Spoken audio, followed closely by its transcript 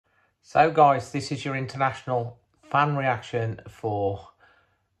So guys, this is your international fan reaction for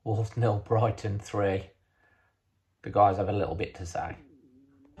Wolves 0, Brighton 3. The guys have a little bit to say.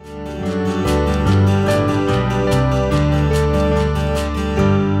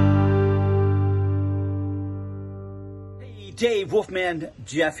 Hey Dave, Wolfman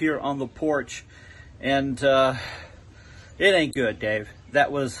Jeff here on the porch. And it ain't good, Dave.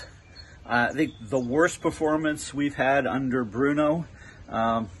 That was, I think, the worst performance we've had under Bruno.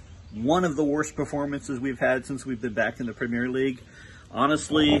 One of the worst performances we've had since we've been back in the Premier League.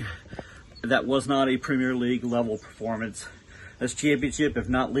 Honestly, that was not a Premier League level performance. That's Championship, if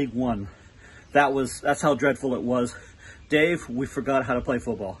not League One. That's how dreadful it was. Dave, we forgot how to play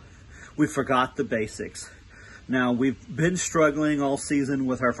football. We forgot the basics. Now, we've been struggling all season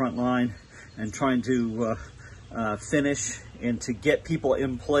with our front line and trying to finish and to get people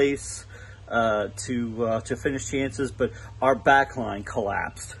in place to finish chances, but our back line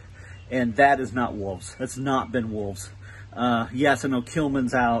collapsed. And that is not Wolves. That's not been Wolves. Yes, I know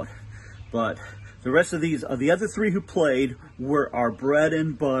Kilman's out, but the rest of the other three who played were our bread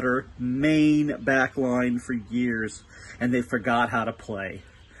and butter main back line for years, and they forgot how to play.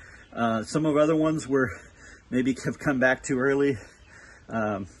 Some of the other ones were maybe have come back too early.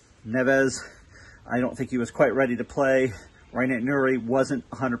 Neves, I don't think he was quite ready to play. Ryan Nuri wasn't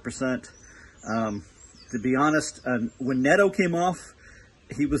 100%. To be honest, when Neto came off,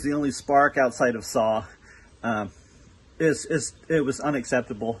 he was the only spark outside of Saw. It was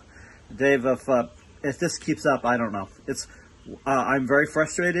unacceptable. Dave, if this keeps up, I don't know. I'm very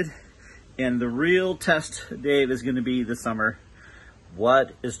frustrated, and the real test, Dave, is going to be this summer.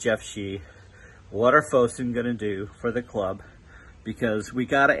 What is Jeff Shee? What are Fosun going to do for the club? Because we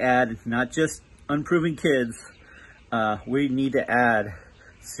got to add not just unproven kids. We need to add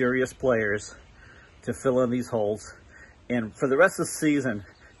serious players to fill in these holes. And for the rest of the season,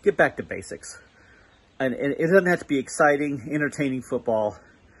 get back to basics. And it doesn't have to be exciting, entertaining football,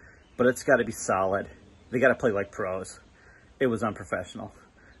 but it's got to be solid. They got to play like pros. It was unprofessional.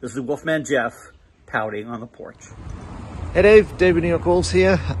 This is Wolfman Jeff pouting on the porch. Hey Dave, David New York Wolves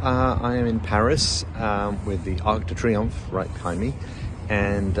here. I am in Paris with the Arc de Triomphe right behind me.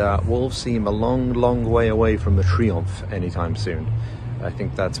 And Wolves seem a long, long way away from the Triomphe anytime soon. I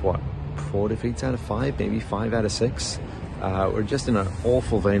think that's what, 4 defeats out of 5, maybe 5 out of 6. We're just in an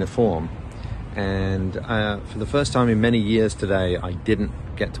awful vein of form. And for the first time in many years today, I didn't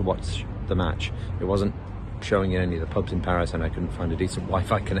get to watch the match. It wasn't showing in any of the pubs in Paris, and I couldn't find a decent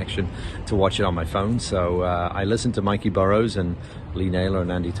Wi-Fi connection to watch it on my phone. So I listened to Mikey Burrows and Lee Naylor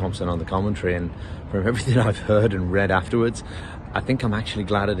and Andy Thompson on the commentary, and from everything I've heard and read afterwards, I think I'm actually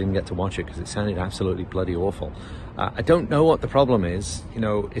glad I didn't get to watch it because it sounded absolutely bloody awful. I don't know what the problem is. You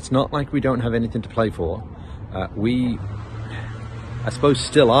know, it's not like we don't have anything to play for. We, I suppose,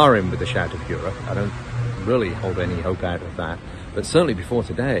 still are in with the shout of Europe. I don't really hold any hope out of that. But certainly before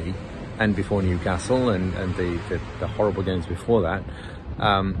today, and before Newcastle and the horrible games before that,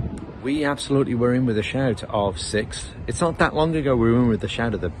 we absolutely were in with a shout of 6. It's not that long ago we were in with the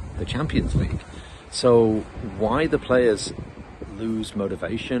shout of the Champions League. So why the players lose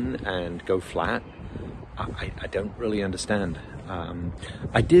motivation and go flat, I don't really understand.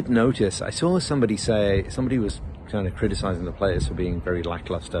 I did notice, I saw somebody was kind of criticizing the players for being very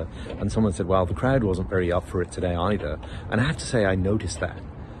lackluster, and someone said, well, the crowd wasn't very up for it today either. And I have to say, I noticed that.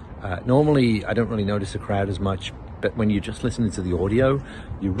 Normally, I don't really notice the crowd as much, but when you're just listening to the audio,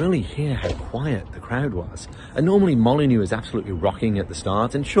 you really hear how quiet the crowd was. And normally Molineux is absolutely rocking at the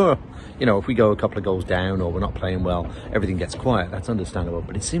start, and sure, you know, if we go a couple of goals down or we're not playing well, everything gets quiet. That's understandable.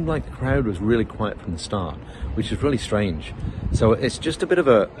 But it seemed like the crowd was really quiet from the start, which is really strange. So it's just a bit of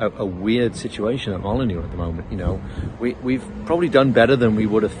a weird situation at Molineux at the moment. You know, we've probably done better than we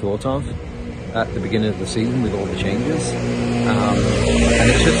would have thought of at the beginning of the season with all the changes. And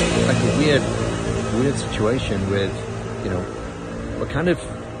it's just like a weird situation with, you know, we're kind of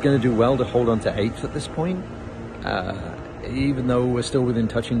going to do well to hold on to 8th at this point, even though we're still within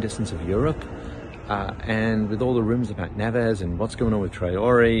touching distance of Europe, and with all the rumours about Neves and what's going on with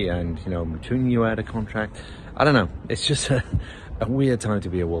Traore and, you know, Moutinho out of contract. I don't know, it's just a weird time to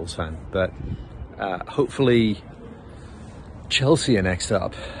be a Wolves fan, but hopefully Chelsea are next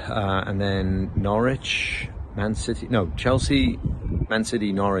up, and then Norwich, Man City, no, Chelsea, Man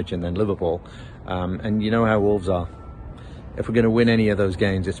City, Norwich, and then Liverpool. And you know how Wolves are. If we're going to win any of those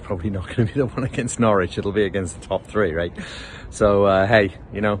games, it's probably not going to be the one against Norwich. It'll be against the top 3, right? So, hey,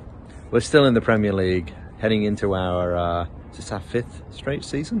 you know, we're still in the Premier League, heading into our, just our 5th straight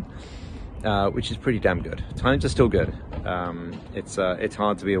season, which is pretty damn good. Times are still good. It's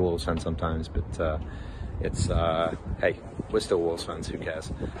hard to be a Wolves fan sometimes, but it's, hey, we're still Wolves fans, who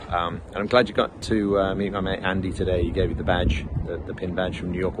cares? And I'm glad you got to meet my mate Andy today. He gave you the badge, the pin badge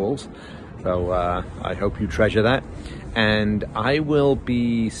from New York Wolves. So I hope you treasure that. And I will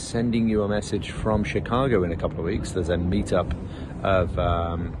be sending you a message from Chicago in a couple of weeks. There's a meetup of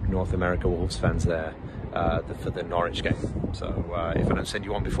North America Wolves fans there for the Norwich game. So if I don't send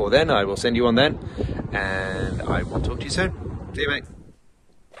you one before then, I will send you one then. And I will talk to you soon. See you, mate.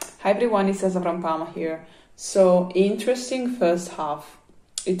 Hi everyone, it's Elsa from Palma here. So, interesting first half.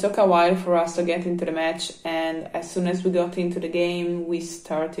 It took a while for us to get into the match, and as soon as we got into the game, we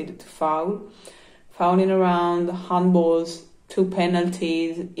started to foul. Fouling around, handballs, 2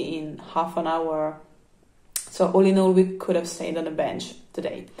 penalties in half an hour. So all in all, we could have stayed on the bench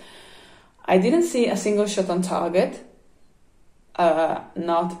today. I didn't see a single shot on target,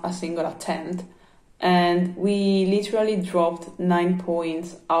 not a single attempt, and we literally dropped 9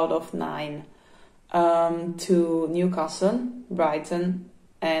 points out of 9 to Newcastle, Brighton,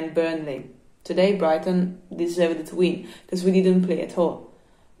 and Burnley. Today, Brighton deserved to win because we didn't play at all.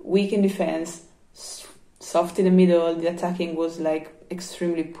 Weak in defense, soft in the middle. The attacking was like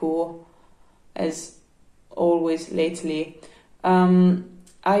extremely poor, as always lately.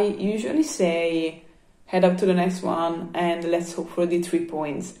 I usually say head up to the next one and let's hope for the 3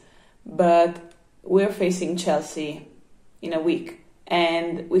 points. But we're facing Chelsea in a week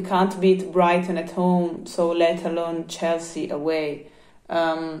and we can't beat Brighton at home, so let alone Chelsea away.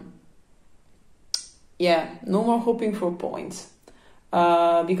 Yeah, no more hoping for points,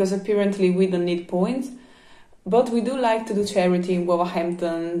 because apparently we don't need points, but we do like to do charity in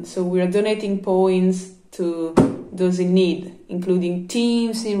Wolverhampton, so we are donating points to those in need, including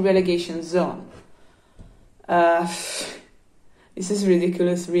teams in relegation zone. This is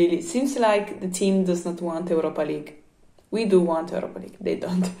ridiculous, really. It seems like the team does not want Europa League. We do want Europa League, they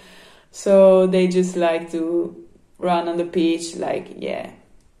don't. So they just like to run on the pitch, like, yeah,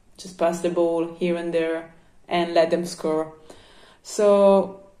 just pass the ball here and there and let them score.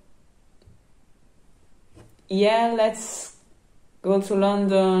 So, yeah, let's go to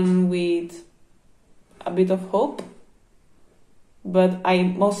London with a bit of hope. But I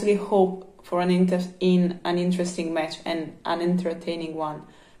mostly hope for an interesting match and an entertaining one,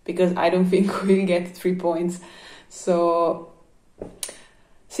 because I don't think we'll get 3 points. So,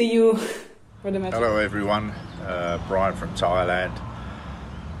 see you for the match. Hello everyone, Brian from Thailand.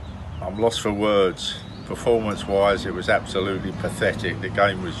 I'm lost for words. Performance-wise, it was absolutely pathetic. The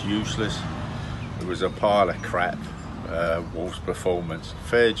game was useless. It was a pile of crap. Wolves' performance.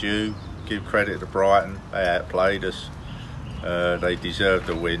 Fair due, give credit to Brighton. They outplayed us. They deserved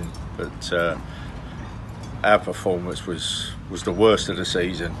the win, but our performance was the worst of the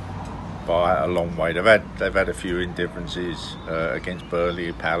season by a long way. They've had a few indifferences against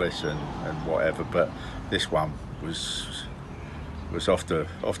Burnley, Palace, and whatever, but this one was off the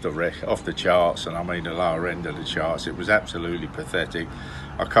charts, and I mean the lower end of the charts. It was absolutely pathetic.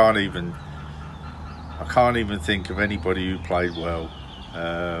 I can't even think of anybody who played well.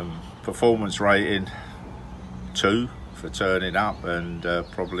 Performance rating 2 for turning up, and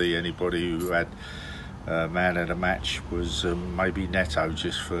probably anybody who had man of the match was maybe Neto,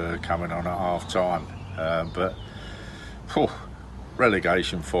 just for coming on at half time. But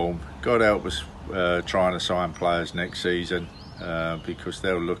relegation form. God help us trying to sign players next season, because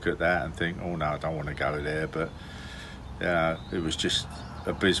they'll look at that and think, oh no, I don't want to go there. But it was just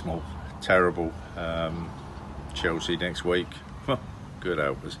abysmal, terrible. Chelsea next week. Good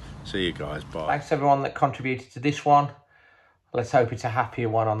help us. See you guys. Bye. Thanks everyone that contributed to this one. Let's hope it's a happier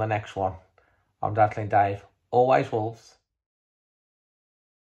one on the next one. I'm Dazzling Dave. Always Wolves.